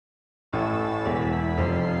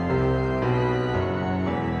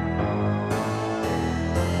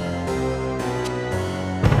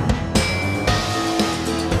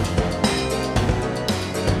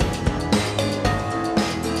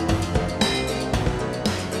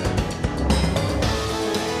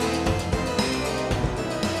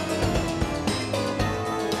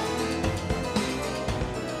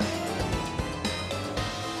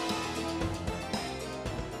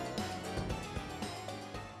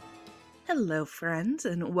Hello, friends,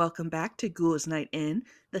 and welcome back to Ghouls Night In,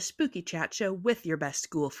 the spooky chat show with your best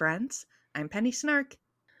ghoul friends. I'm Penny Snark.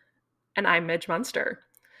 And I'm Midge Munster.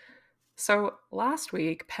 So last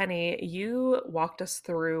week, Penny, you walked us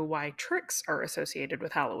through why tricks are associated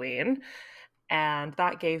with Halloween, and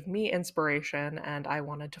that gave me inspiration, and I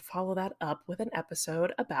wanted to follow that up with an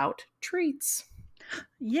episode about treats.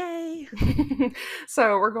 Yay!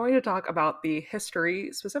 So we're going to talk about the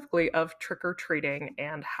history specifically of trick-or-treating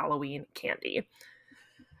and Halloween candy.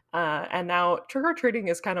 And now trick-or-treating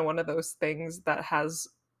is kind of one of those things that has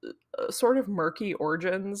sort of murky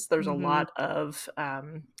origins. There's a Mm-hmm. lot of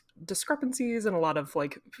discrepancies and a lot of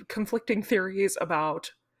conflicting theories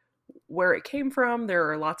about where it came from. There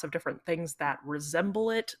are lots of different things that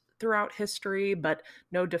resemble it throughout history, but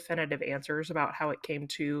no definitive answers about how it came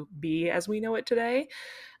to be as we know it today.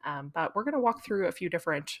 But we're going to walk through a few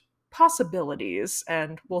different possibilities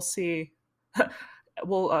and we'll see.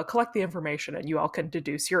 We'll collect the information and you all can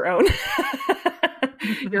deduce your own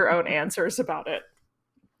your own answers about it.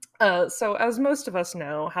 So, as most of us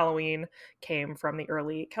know, Halloween came from the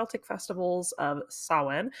early Celtic festivals of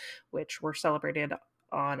Samhain, which were celebrated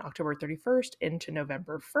on October 31st into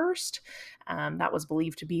November 1st. That was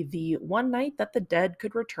believed to be the one night that the dead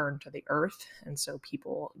could return to the earth. And so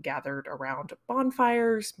people gathered around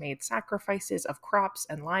bonfires, made sacrifices of crops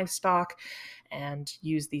and livestock, and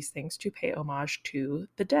used these things to pay homage to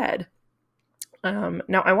the dead.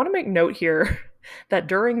 Now, I want to make note here that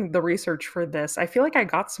during the research for this, I feel like I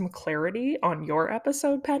got some clarity on your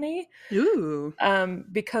episode, Penny, Ooh.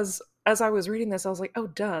 because as I was reading this, I was like, oh,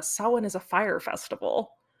 duh, Samhain is a fire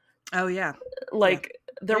festival. Oh, yeah. Yeah. Like,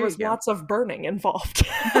 there There you was go. lots of burning involved.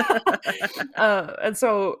 And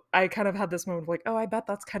so I kind of had this moment of like, oh, I bet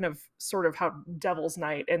that's kind of sort of how Devil's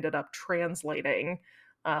Night ended up translating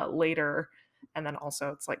later. And then also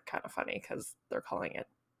it's like kind of funny because they're calling it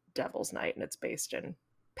Devil's Night and it's based in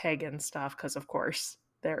pagan stuff because of course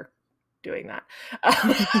they're doing that.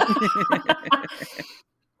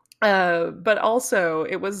 But also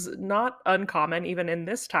it was not uncommon even in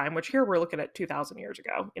this time, which here we're looking at 2000 years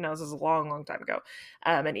ago, this is a long time ago.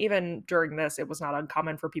 And even during this, it was not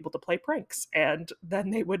uncommon for people to play pranks, and then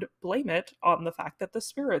they would blame it on the fact that the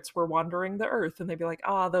spirits were wandering the earth, and they'd be like,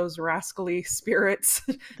 those rascally spirits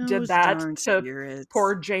did Those that darn to spirits.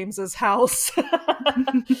 poor James's house.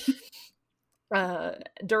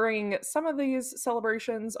 During some of these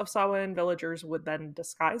celebrations of Samhain, villagers would then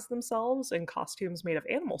disguise themselves in costumes made of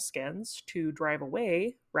animal skins to drive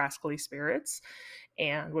away rascally spirits,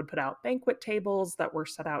 and would put out banquet tables that were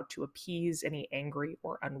set out to appease any angry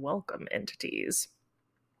or unwelcome entities.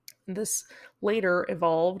 This later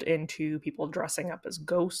evolved into people dressing up as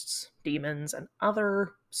ghosts, demons, and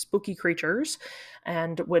other spooky creatures,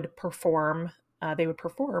 and would perform. They would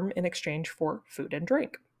perform in exchange for food and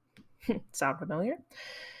drink. Sound familiar?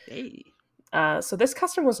 Hey. So this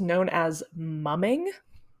custom was known as mumming,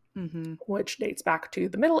 Mm-hmm. which dates back to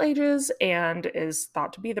the Middle Ages and is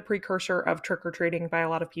thought to be the precursor of trick-or-treating by a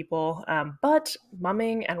lot of people. But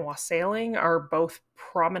mumming and wassailing are both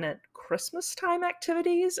prominent Christmas time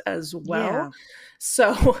activities as well. Yeah.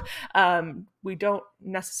 So we don't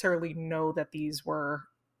necessarily know that these were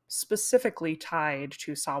specifically tied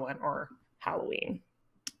to Samhain or Halloween.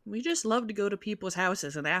 We just love to go to people's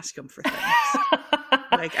houses and ask them for things.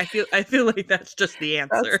 I feel like that's just the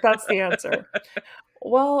that's answer. that's the answer.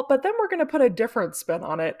 Well, but then we're going to put a different spin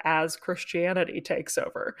on it as Christianity takes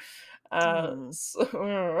over. Oh. So,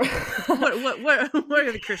 What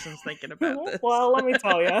are the Christians thinking about this? well, let me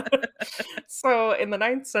tell you. So, in the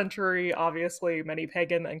 9th century, obviously, many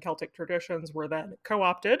pagan and Celtic traditions were then co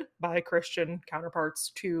opted by Christian counterparts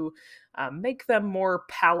to make them more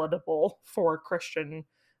palatable for Christian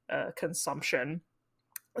consumption.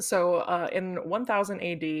 So, in 1000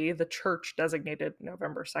 AD, the church designated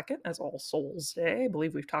November 2nd as All Souls Day. I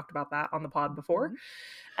believe we've talked about that on the pod before,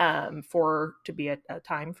 Mhm. for to be a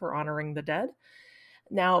time for honoring the dead.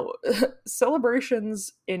 Now,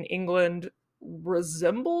 celebrations in England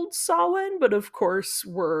resembled Samhain, but of course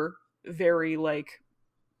were very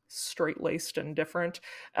straight-laced and different.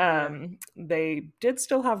 Yeah. They did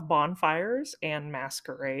still have bonfires and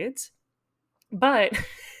masquerades, but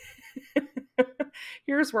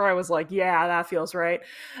here's where I was like, yeah, that feels right.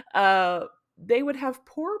 They would have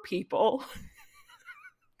poor people.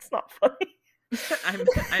 It's not funny.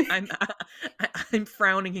 I'm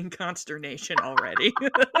frowning in consternation already.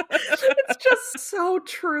 It's just so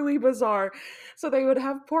truly bizarre. So they would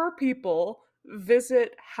have poor people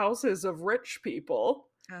visit houses of rich people,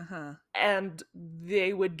 Uh-huh. and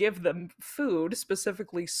they would give them food,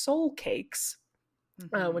 specifically soul cakes,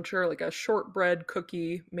 Mhm. which are like a shortbread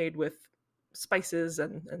cookie made with spices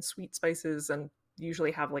and sweet spices, and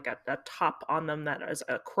usually have like a top on them that is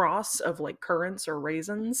a cross of like currants or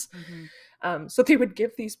raisins. Hmm. So they would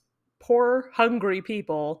give these poor, hungry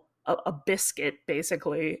people a biscuit,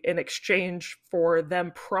 basically, in exchange for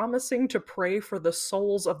them promising to pray for the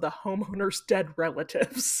souls of the homeowner's dead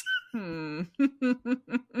relatives. Hmm.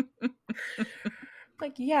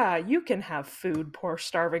 Like, yeah, you can have food, poor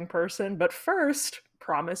starving person, but first,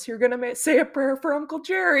 promise you're gonna say a prayer for Uncle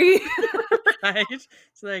Jerry. Right? It's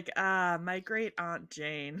like, my great Aunt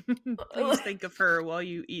Jane. Please think of her while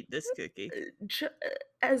you eat this cookie.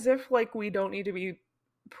 As if like we don't need to be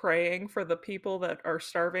praying for the people that are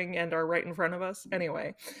starving and are right in front of us.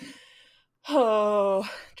 Anyway, oh,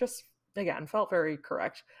 just again felt very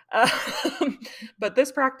correct. But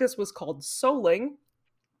this practice was called souling,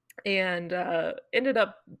 and ended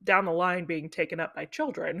up down the line being taken up by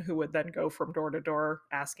children who would then go from door to door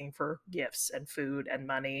asking for gifts and food and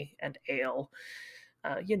money and ale.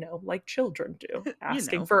 Like children do, You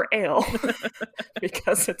asking know. for ale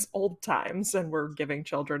because it's old times and we're giving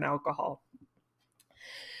children alcohol.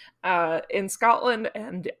 In Scotland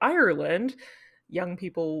and Ireland, young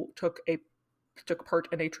people took part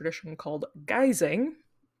in a tradition called guising,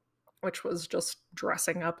 which was just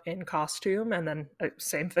dressing up in costume and then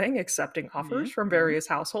same thing, accepting Yeah, offers from yeah. various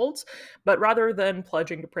households. But rather than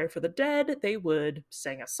pledging to pray for the dead, they would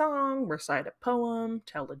sing a song, recite a poem,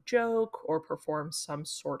 tell a joke, or perform some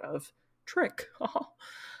sort of trick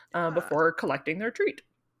Ah, before collecting their treat.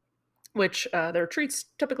 Which their treats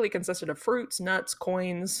typically consisted of fruits, nuts,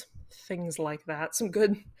 coins, things like that. Some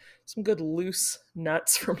good loose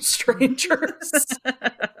nuts from strangers.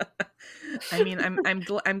 I mean,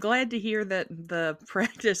 I'm glad to hear that the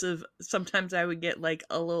practice of sometimes I would get like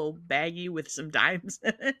a little baggie with some dimes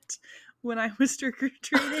in it when I was trick or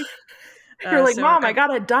treating. You're like, So Mom, I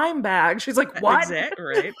got a dime bag. She's like, what? exact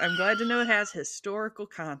right. I'm glad to know it has historical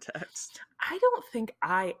context. I don't think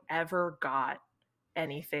I ever got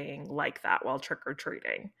anything like that while trick or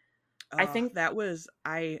treating. I Oh, think that was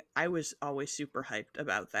I was always super hyped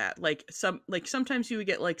about that. Like sometimes you would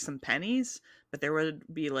get like some pennies, but there would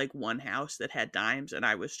be like one house that had dimes and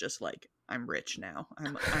I was just like, I'm rich now.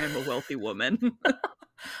 I'm a wealthy woman.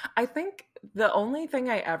 I think the only thing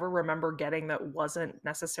I ever remember getting that wasn't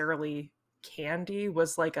necessarily candy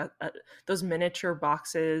was like those miniature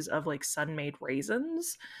boxes of like sun-made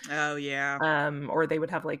raisins. Oh yeah. Or they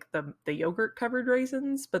would have like the yogurt covered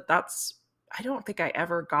raisins, but that's I don't think I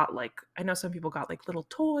ever got like I know some people got like little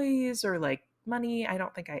toys or like money. I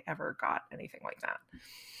don't think I ever got anything like that.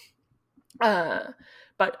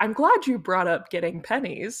 But I'm glad you brought up getting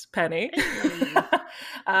pennies, Penny.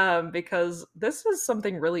 Hey. Because this is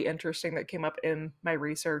something really interesting that came up in my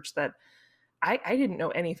research that I didn't know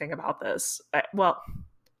anything about this. Well,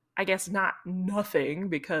 I guess not nothing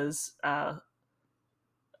because a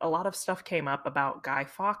lot of stuff came up about Guy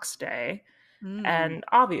Fawkes Day. Mm. And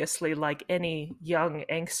obviously, like any young,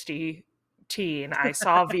 angsty teen, I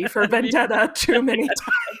saw V for V for Vendetta too many times.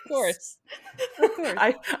 Of course. Of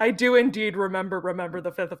course. I do indeed remember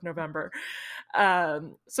the 5th of November.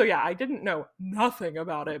 So yeah, I didn't know nothing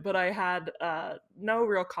about it, but I had no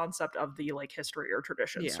real concept of the like history or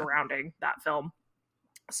tradition Yeah. surrounding that film.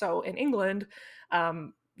 So in England,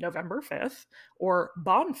 November 5th, or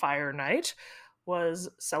Bonfire Night, was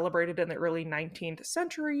celebrated in the early 19th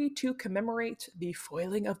century to commemorate the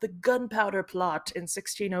foiling of the gunpowder plot in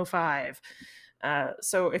 1605.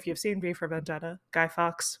 So if you've seen V for Vendetta, Guy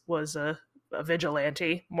Fawkes was a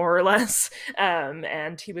vigilante, more or less,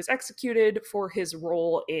 and he was executed for his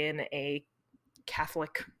role in a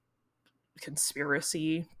Catholic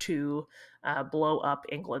conspiracy to blow up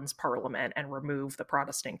England's parliament and remove the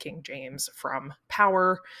Protestant King James from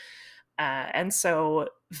power. And so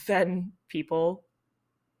then people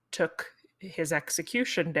took his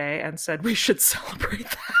execution day and said we should celebrate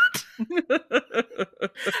that.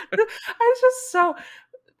 I was just so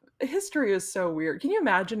history is so weird. Can you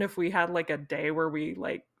imagine if we had like a day where we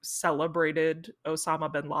like celebrated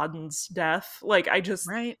Osama bin Laden's death? Like I just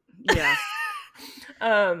Right? Yeah.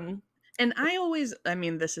 um And I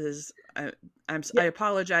mean, this is, yeah. I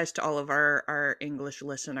apologize to all of our English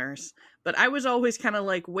listeners, but I was always kind of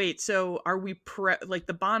like, wait, so are we like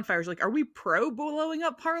the bonfires, like, are we pro blowing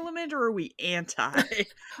up Parliament or are we anti?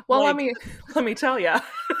 Well, Like, let me tell you.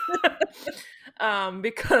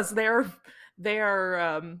 Because they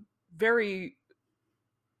are very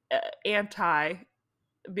anti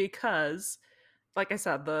because like I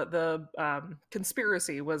said the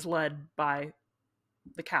conspiracy was led by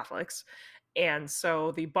the Catholics. And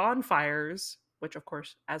so the bonfires, which of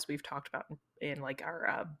course, as we've talked about in like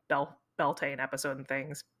our Beltane episode and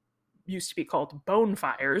things, used to be called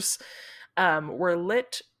bonfires. were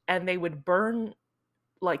lit, and they would burn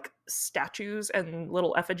like statues and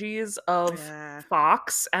little effigies of Yeah.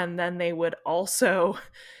 Fox, and then they would also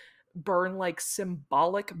burn like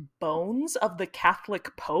symbolic bones of the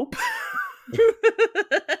Catholic Pope.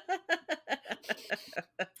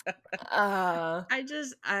 uh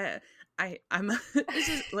I'm this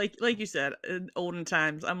is like you said, in olden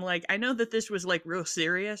times. I'm like, I know that this was like real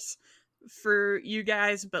serious for you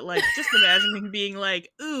guys, but like just imagining being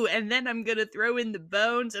like, ooh, and then I'm gonna throw in the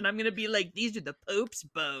bones and I'm gonna be like, these are the Pope's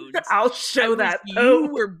bones. I'll show that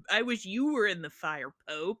Pope. I wish you were in the fire,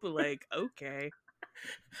 Pope. Like, okay.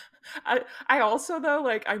 I also though,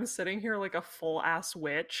 like, I'm sitting here like a full ass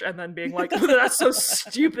witch and then being like, oh, that's so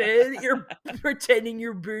stupid, you're pretending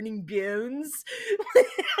you're burning bones.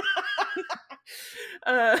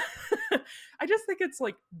 uh I just think it's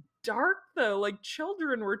like dark though, like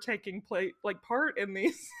children were taking part in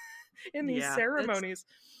these in these Yeah, ceremonies.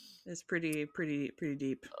 it's pretty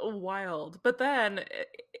deep. Wild. But then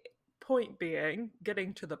point being,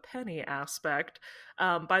 getting to the penny aspect,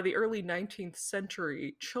 by the early 19th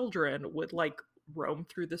century, children would like roam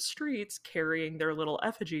through the streets carrying their little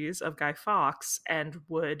effigies of Guy Fawkes and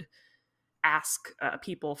would ask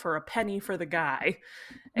people for a penny for the guy,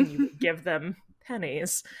 and you would give them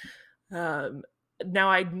pennies. Now,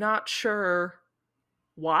 I'm not sure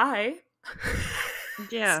why.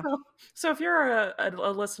 Yeah. So if you're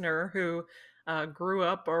a listener who grew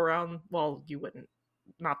up around, well, you wouldn't,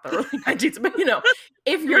 not the early 19th, but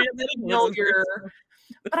if you're familiar,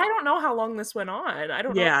 but I don't know how long this went on. I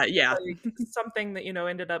don't know. Yeah. Like, something that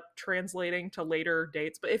ended up translating to later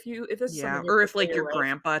dates. But if this is something or if like your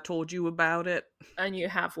grandpa told you about it, and you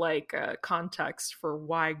have like context for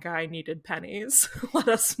why Guy needed pennies, let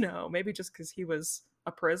us know. Maybe just because he was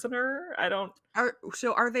a prisoner. I don't. Are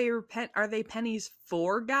they pennies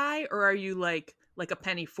for Guy, or are you like a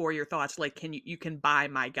penny for your thoughts? Like, you can buy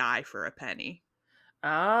my Guy for a penny?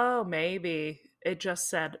 Oh, maybe it just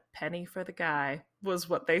said penny for the guy was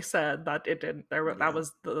what they said. That it didn't. That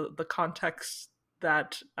was the context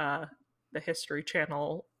that the History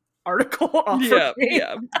Channel article offered me.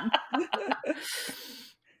 Yeah.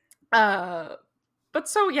 But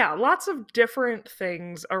so yeah, lots of different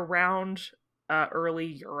things around early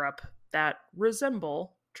Europe that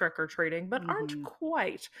resemble trick-or-treating, but aren't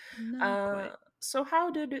quite. So how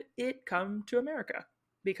did it come to America?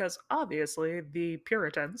 Because obviously the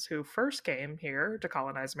Puritans who first came here to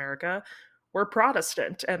colonize America were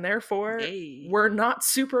Protestant, and therefore were not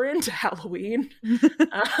super into Halloween.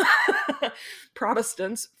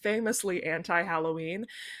 Protestants famously anti-Halloween.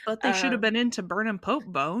 But they should have been into burning Pope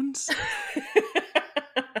bones.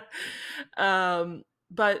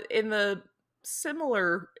 But in the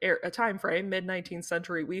similar time frame, mid-19th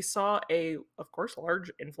century, we saw of course,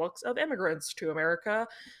 large influx of immigrants to America,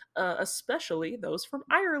 especially those from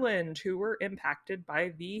Ireland who were impacted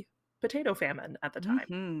by the potato famine at the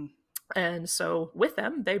time. And so with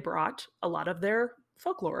them, they brought a lot of their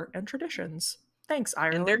folklore and traditions. Thanks,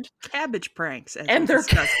 Ireland. And their cabbage pranks, as we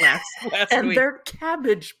discussed last week. Their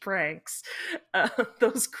cabbage pranks.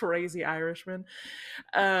 Those crazy Irishmen.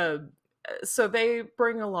 So they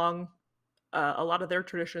bring along a lot of their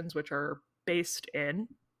traditions, which are based in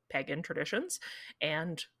pagan traditions,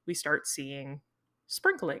 and we start seeing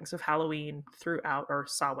sprinklings of Halloween throughout, or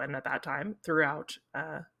Samhain at that time, throughout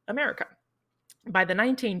America. By the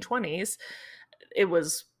 1920s, it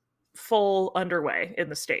was full underway in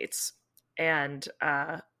the States, and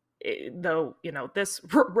though this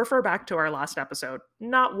refer back to our last episode,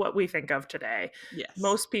 not what we think of today. Yes,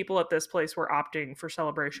 most people at this place were opting for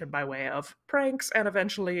celebration by way of pranks and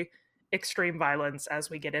eventually extreme violence as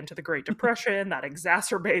we get into the Great Depression that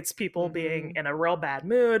exacerbates people being in a real bad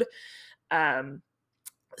mood.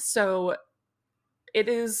 So it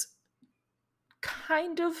is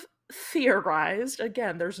kind of theorized,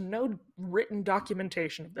 again, there's no written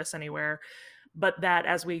documentation of this anywhere, but that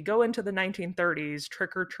as we go into the 1930s,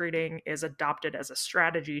 trick-or-treating is adopted as a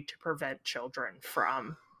strategy to prevent children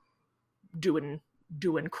from doing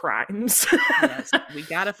crimes. Yes, we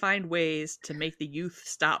gotta find ways to make the youth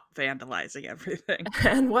stop vandalizing everything.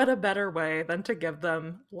 And what a better way than to give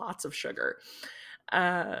them lots of sugar.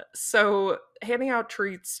 So handing out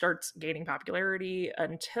treats starts gaining popularity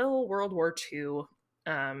until World War II.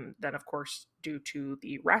 Then, of course, due to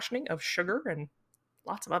the rationing of sugar and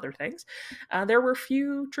lots of other things, there were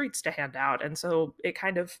few treats to hand out, and so it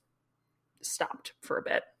kind of stopped for a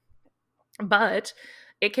bit. But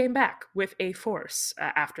it came back with a force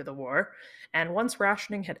after the war, and once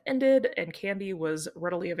rationing had ended and candy was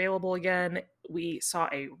readily available again, we saw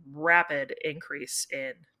a rapid increase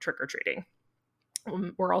in trick-or-treating.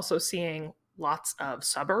 We're also seeing lots of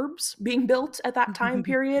suburbs being built at that time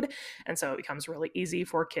period. And so it becomes really easy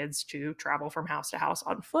for kids to travel from house to house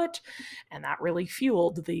on foot. And that really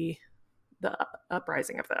fueled the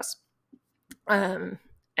uprising of this.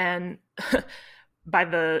 And by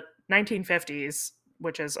the 1950s,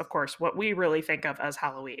 which is, of course, what we really think of as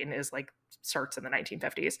Halloween, is like starts in the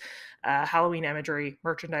 1950s. Halloween imagery,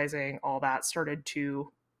 merchandising, all that started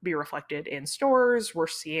to be reflected in stores. We're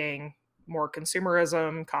seeing more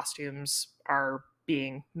consumerism. Costumes are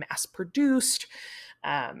being mass produced.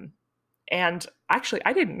 And actually,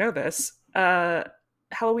 I didn't know this.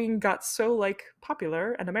 Halloween got so like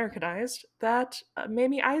popular and Americanized that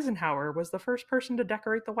Mamie Eisenhower was the first person to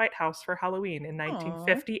decorate the White House for Halloween in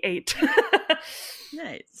 1958.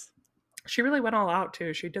 Nice. She really went all out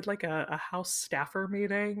too. She did like a house staffer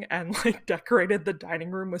meeting and like decorated the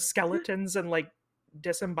dining room with skeletons and like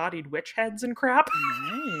disembodied witch heads and crap.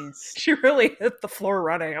 Nice. She really hit the floor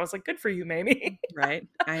running. I was like, good for you, Mamie. Right.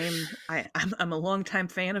 I'm a longtime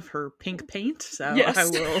fan of her pink paint, so Yes. I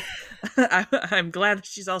will. I'm glad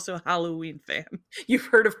she's also a Halloween fan. You've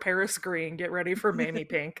heard of Paris Green. Get ready for Mamie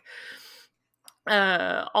Pink.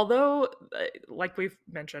 Although, like we've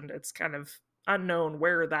mentioned, it's kind of unknown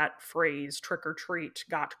where that phrase trick or treat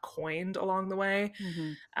got coined along the way.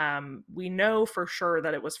 We know for sure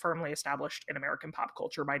that it was firmly established in American pop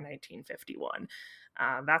culture by 1951.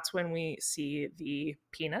 That's when we see the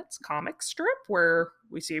Peanuts comic strip where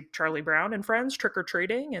we see Charlie Brown and friends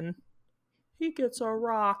trick-or-treating and he gets a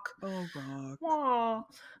rock. Oh, rock. Aww.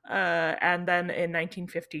 And then in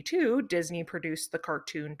 1952, Disney produced the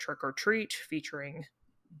cartoon Trick or Treat featuring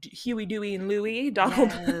Huey, Dewey, and Louie,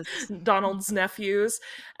 Donald's nephews.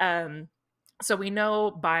 So we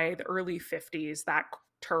know by the early 50s that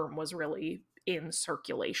term was really in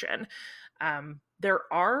circulation. There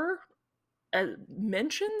are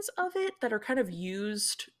mentions of it that are kind of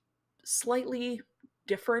used slightly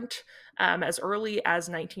different as early as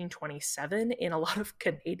 1927 in a lot of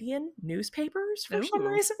Canadian newspapers for some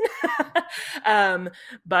reason.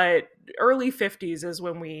 But early 50s is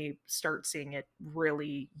when we start seeing it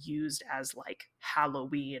really used as like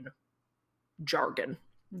Halloween jargon.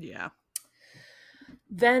 Yeah.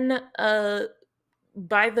 Then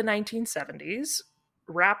by the 1970s,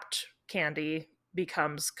 wrapped candy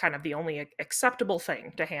becomes kind of the only acceptable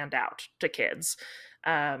thing to hand out to kids.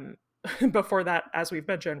 Before that, as we've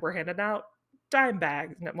mentioned, we're handing out dime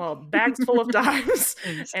bags, well, bags full of dimes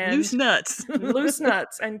and loose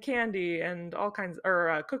nuts and candy and all kinds,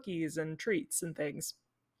 or cookies and treats and things.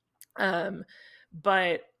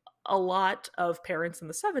 But a lot of parents in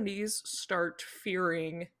the 70s start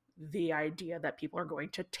fearing the idea that people are going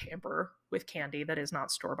to tamper with candy that is not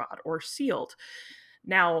store-bought or sealed.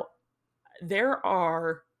 Now, there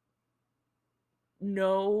are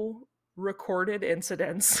no recorded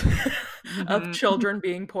incidents of children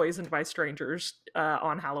being poisoned by strangers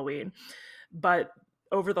on Halloween. But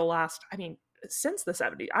over the last, since the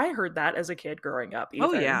 70s, I heard that as a kid growing up.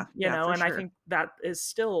 Even, you know, and sure. I think that is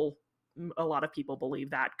still, a lot of people believe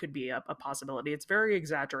that could be a possibility. It's very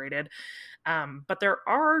exaggerated. But there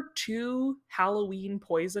are 2 Halloween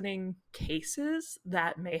poisoning cases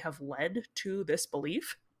that may have led to this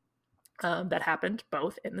belief. That happened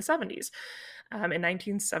both in the 70s. In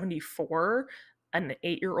 1974, an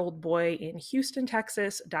 8-year-old boy in Houston,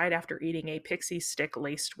 Texas, died after eating a pixie stick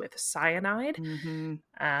laced with cyanide.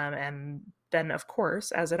 And then, of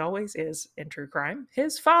course, as it always is in true crime,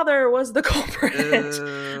 his father was the culprit.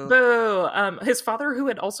 Boo! His father, who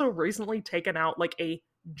had also recently taken out like a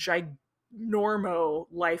ginormo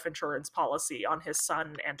life insurance policy on his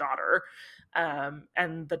son and daughter.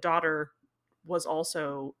 And the daughter was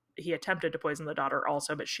also... He attempted to poison the daughter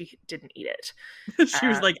also, but she didn't eat it. She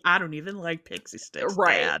was like, I don't even like pixie sticks,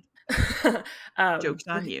 right. Dad. Joke's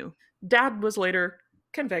on you. Dad was later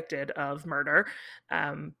convicted of murder.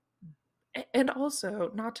 And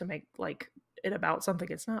also, not to make like it about something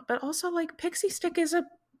it's not, but also like pixie stick is a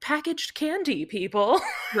packaged candy, people.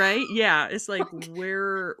 Right? Yeah. It's like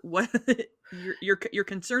what your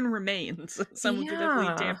concern remains. Someone could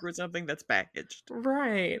definitely tamper with something that's packaged.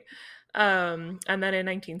 Right. And then in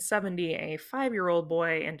 1970, a 5-year-old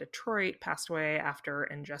boy in Detroit passed away after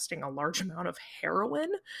ingesting a large amount of heroin.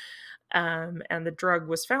 And the drug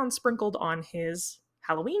was found sprinkled on his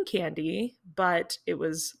Halloween candy, but it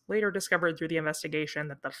was later discovered through the investigation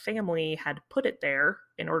that the family had put it there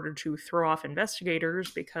in order to throw off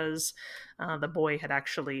investigators because the boy had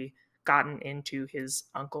actually gotten into his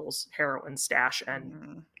uncle's heroin stash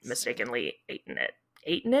and mistakenly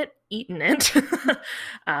eaten it,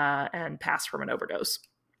 and passed from an overdose.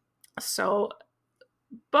 So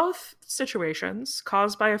both situations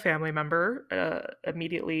caused by a family member,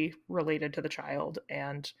 immediately related to the child,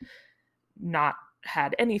 and not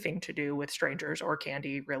had anything to do with strangers or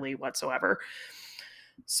candy really whatsoever.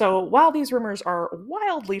 So while these rumors are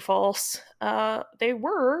wildly false, they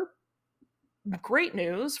were great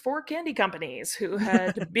news for candy companies who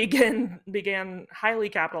had began highly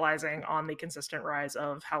capitalizing on the consistent rise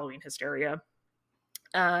of Halloween hysteria.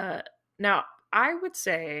 Now, I would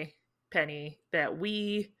say, Penny, that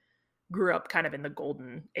we grew up kind of in the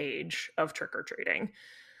golden age of trick or treating.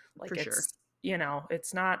 For Like sure.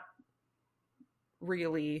 it's not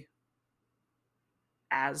really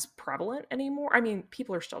as prevalent anymore. I mean,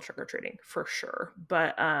 people are still trick or treating for sure,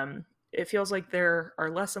 but it feels like there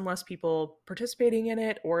are less and less people participating in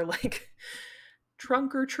it, or like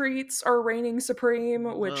trunk or treats are reigning supreme,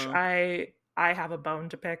 which Well, I have a bone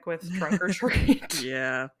to pick with trunk or treat.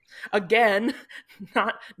 yeah. Again,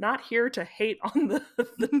 not here to hate on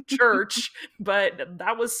the church, but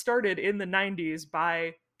that was started in the 90s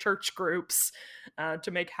by church groups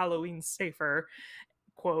to make Halloween safer.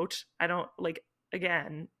 Quote, I don't like,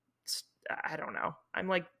 again, I don't know. I'm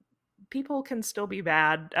like, people can still be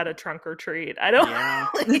bad at a trunk or treat. I don't Yeah.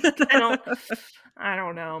 like, I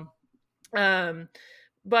don't know.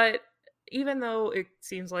 But even though it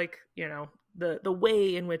seems like, the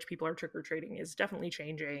way in which people are trick or treating is definitely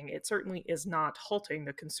changing, it certainly is not halting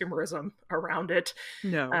the consumerism around it.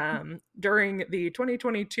 No. During the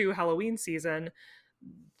 2022 Halloween season,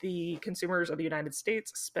 the consumers of the United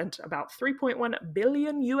States spent about 3.1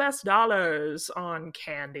 billion US dollars on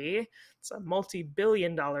candy. It's a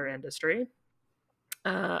multi-billion dollar industry.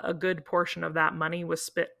 A good portion of that money was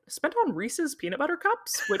spent on Reese's peanut butter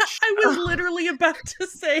cups, which I was literally about to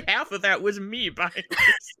say half of that was me buying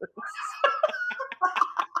Reese's.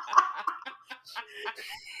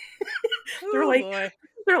 they're Oh like boy.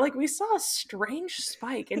 they're like, we saw a strange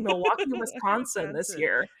spike in Milwaukee, Wisconsin this Wisconsin.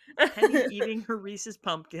 year. Penny eating her Reese's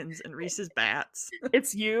pumpkins and Reese's bats.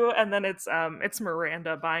 It's you, and then it's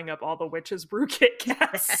Miranda buying up all the witches brew Kit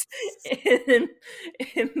Kats Yes. in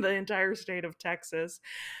the entire state of Texas.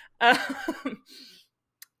 Um,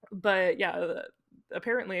 but yeah,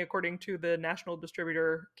 apparently, according to the National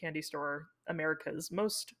Distributor Candy Store, America's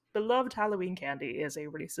most beloved Halloween candy is a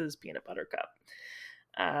Reese's peanut butter cup.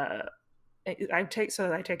 Uh, I take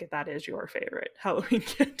it that is your favorite Halloween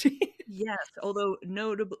candy. Yes, although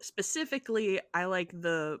notable specifically, I like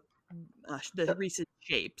the Reese's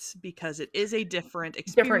shapes because it is a different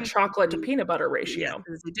Different experience. chocolate to To peanut butter Yes, ratio.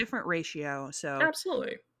 it's a different ratio. So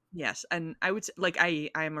Absolutely. yes, and I would like I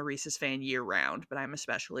am a Reese's fan year round, but I'm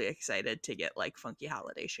especially excited to get like funky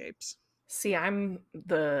holiday shapes. See, I'm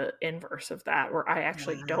the inverse of that, where I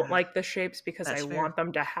actually don't Ah, like the shapes because I that's fair. want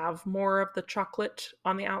them to have more of the chocolate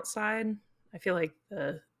on the outside. I feel like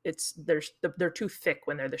they're too thick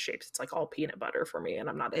when they're the shapes. It's like all peanut butter for me, and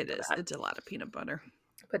I'm not It into is. that. It's a lot of peanut butter.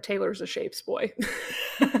 But Taylor's a shapes boy.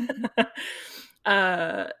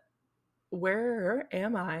 uh, where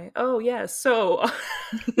am I? Oh, yes. So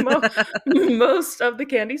most of the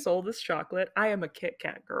candy sold is chocolate. I am a Kit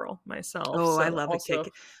Kat girl myself. Oh, I So love a also,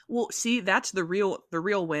 Well, see, that's the real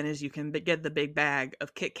win is you can get the big bag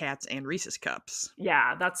of Kit Kats and Reese's cups.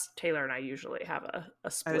 yeah, that's Taylor and I usually have a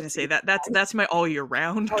I was gonna split. say that's my all year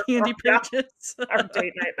round candy Yeah, purchase. our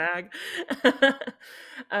date night bag.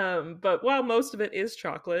 But while most of it is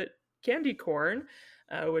chocolate, candy corn,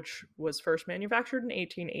 which was first manufactured in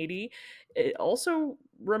 1880, it also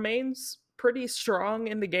remains pretty strong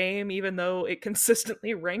in the game, even though it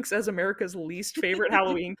consistently ranks as America's least favorite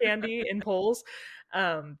Halloween candy in polls.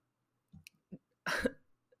 Um,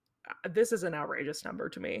 this is an outrageous number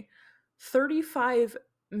to me. 35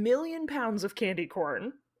 million pounds of candy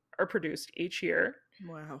corn are produced each year.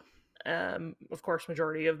 Wow. Of course,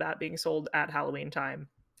 majority of that being sold at Halloween time,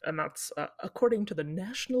 and that's according to the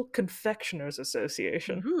National Confectioners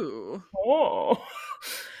Association. Ooh. Oh,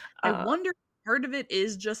 I uh, wonder if part of it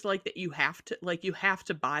is just like that you have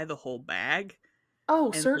to buy the whole bag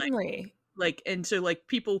oh, and certainly. and so like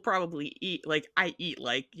people probably eat like I eat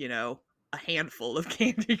like, a handful of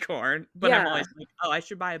candy corn, but I'm Yeah, always like, "Oh, I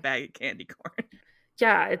should buy a bag of candy corn."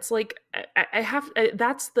 yeah. It's like I have.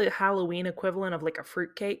 That's the Halloween equivalent of like a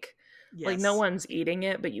fruitcake. Like no Yes. one's eating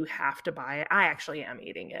it, but you have to buy it. I actually am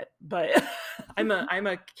eating it, but I'm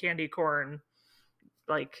a candy corn,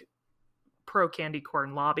 like, pro candy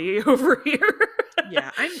corn lobby over here.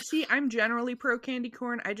 Yeah, I'm generally pro candy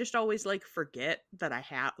corn. I just always like forget that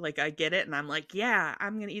I get it and I'm like, "Yeah,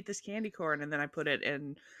 I'm going to eat this candy corn." And then I put it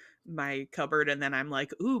in my cupboard and then I'm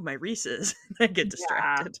like, "Ooh, my Reese's." I get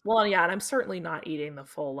Yeah. distracted. Well, yeah, and I'm certainly not eating the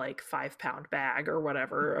full like 5-pound bag or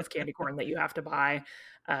whatever of candy corn that you have to buy.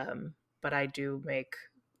 Um, but I do make,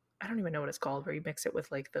 I don't even know what it's called, where you mix it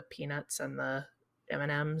with like the peanuts and the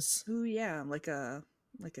M&Ms. Ooh, yeah, like a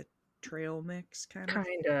trail mix Kinda, kind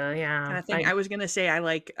yeah. of thing. I was gonna say I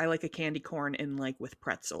like a candy corn in like with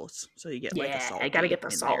pretzels, so you get like a Yeah, I gotta salty get the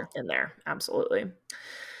in salt there. in there. Absolutely.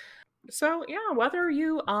 So, yeah, whether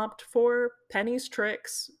you opt for Penny's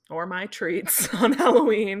tricks or my treats on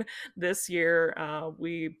Halloween this year,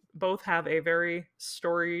 we both have a very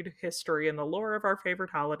storied history in the lore of our favorite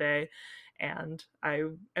holiday. And I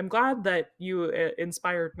am glad that you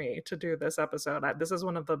inspired me to do this episode. This is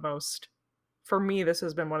one of the most, for me, this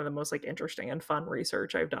has been one of the most like interesting and fun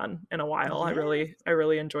research I've done in a while. Yes, I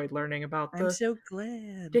really enjoyed learning about I'm so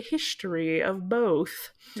glad. the history of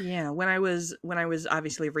both. Yeah, when I was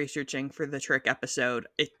obviously researching for the trick episode,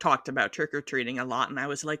 it talked about trick or treating a lot, and I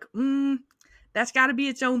was like, that's got to be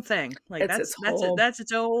its own thing. Like It's its that's it. whole, That's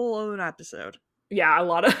its whole own episode. yeah, a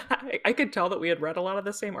lot of I could tell that we had read a lot of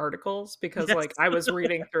the same articles because Yes. like I was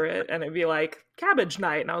reading through it and it'd be like cabbage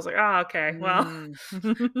night and I was like, oh, okay, well, Mm.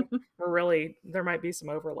 we're really, there might be some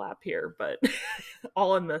overlap here, but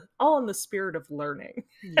all in the spirit of learning.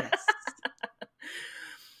 Yes.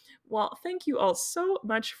 Well, thank you all so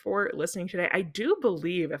much for listening today. I do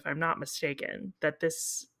believe, if I'm not mistaken, that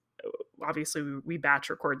this, obviously we batch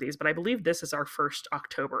record these, but I believe this is our first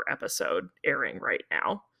October episode airing right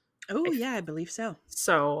now. Oh yeah, I believe so.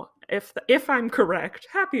 So if I'm correct,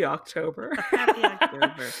 happy October. Happy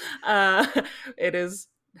October. It is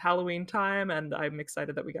Halloween time, and I'm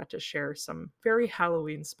excited that we got to share some very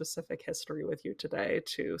Halloween specific history with you today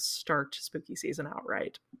to start spooky season out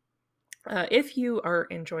right. If you are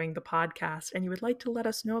enjoying the podcast and you would like to let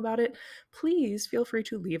us know about it, please feel free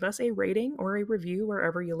to leave us a rating or a review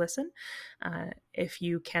wherever you listen. If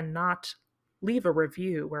you cannot leave a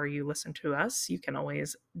review where you listen to us, you can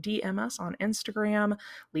always DM us on Instagram,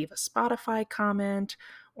 leave a Spotify comment,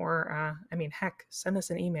 or heck, send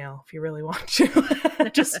us an email if you really want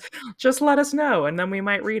to. just let us know, and then we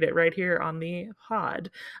might read it right here on the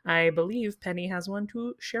pod. I believe Penny has one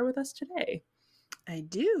to share with us today. I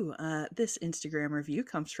do. This Instagram review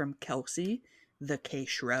comes from Kelsey, the K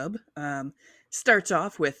Shrub. Starts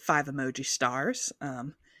off with 5 emoji stars.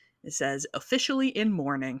 It says, officially in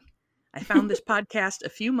mourning. I found this podcast a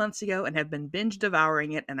few months ago and have been binge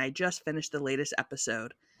devouring it, and I just finished the latest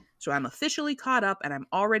episode. So I'm officially caught up, and I'm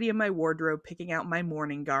already in my wardrobe picking out my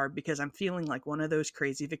mourning garb because I'm feeling like one of those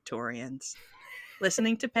crazy Victorians.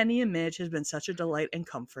 Listening to Penny and Midge has been such a delight and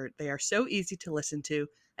comfort. They are so easy to listen to.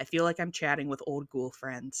 I feel like I'm chatting with old ghoul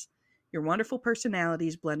friends. Your wonderful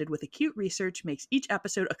personalities blended with acute research makes each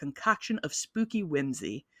episode a concoction of spooky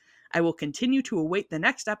whimsy. I will continue to await the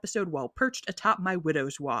next episode while perched atop my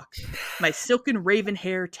widow's walk, my silken raven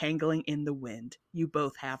hair tangling in the wind. You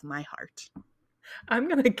both have my heart. I'm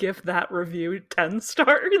going to give that review 10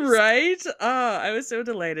 stars. Right? I was so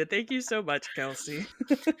delighted. Thank you so much, Kelsey.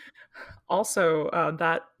 Also,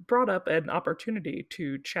 that brought up an opportunity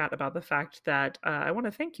to chat about the fact that I want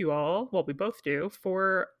to thank you all, well, we both do,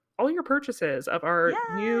 for all your purchases of our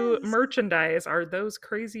new merchandise, are those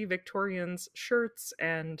crazy Victorians shirts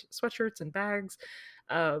and sweatshirts and bags.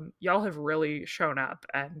 Y'all have really shown up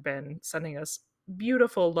and been sending us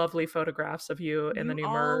beautiful, lovely photographs of you in the new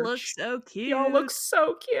merch. Look so cute. Y'all look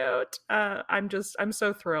so cute. I'm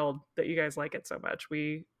so thrilled that you guys like it so much.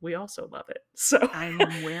 We also love it. So I'm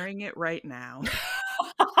wearing it right now.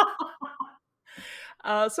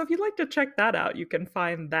 So if you'd like to check that out, you can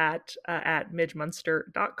find that at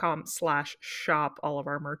midgemunster.com/shop. All of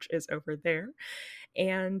our merch is over there.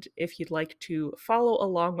 And if you'd like to follow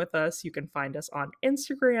along with us, you can find us on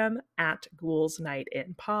Instagram at Ghouls Night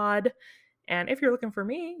in Pod. And if you're looking for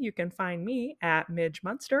me, you can find me at Midge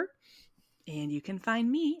Munster. And you can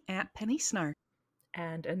find me at Penny Snark.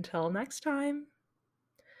 And until next time,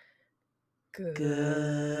 good